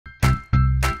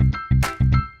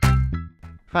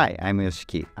Hi, I'm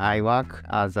Yoshiki. I work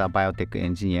as a biotech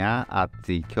engineer at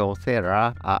the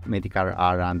Kyocera Medical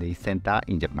R&D Center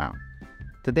in Japan.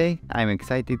 Today, I'm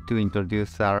excited to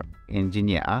introduce our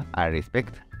engineer I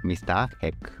respect, Mr.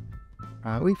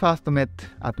 Heck. We first met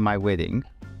at my wedding.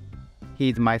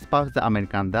 He's my spouse's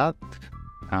American dad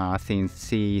since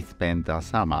she spent the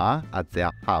summer at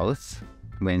their house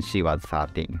when she was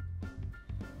 13.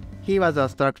 He was a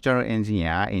structural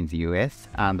engineer in the US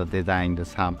and designed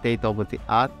some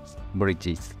state-of-the-art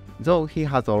bridges. Though he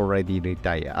has already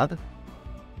retired,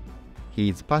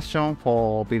 his passion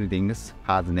for buildings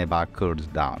has never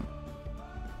cooled down.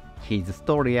 His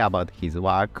story about his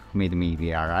work made me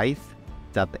realize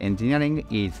that engineering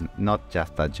is not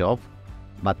just a job,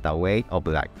 but a way of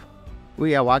life.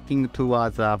 We are working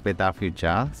towards a better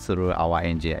future through our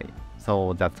engineering.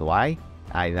 So that's why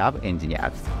I love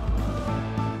engineers.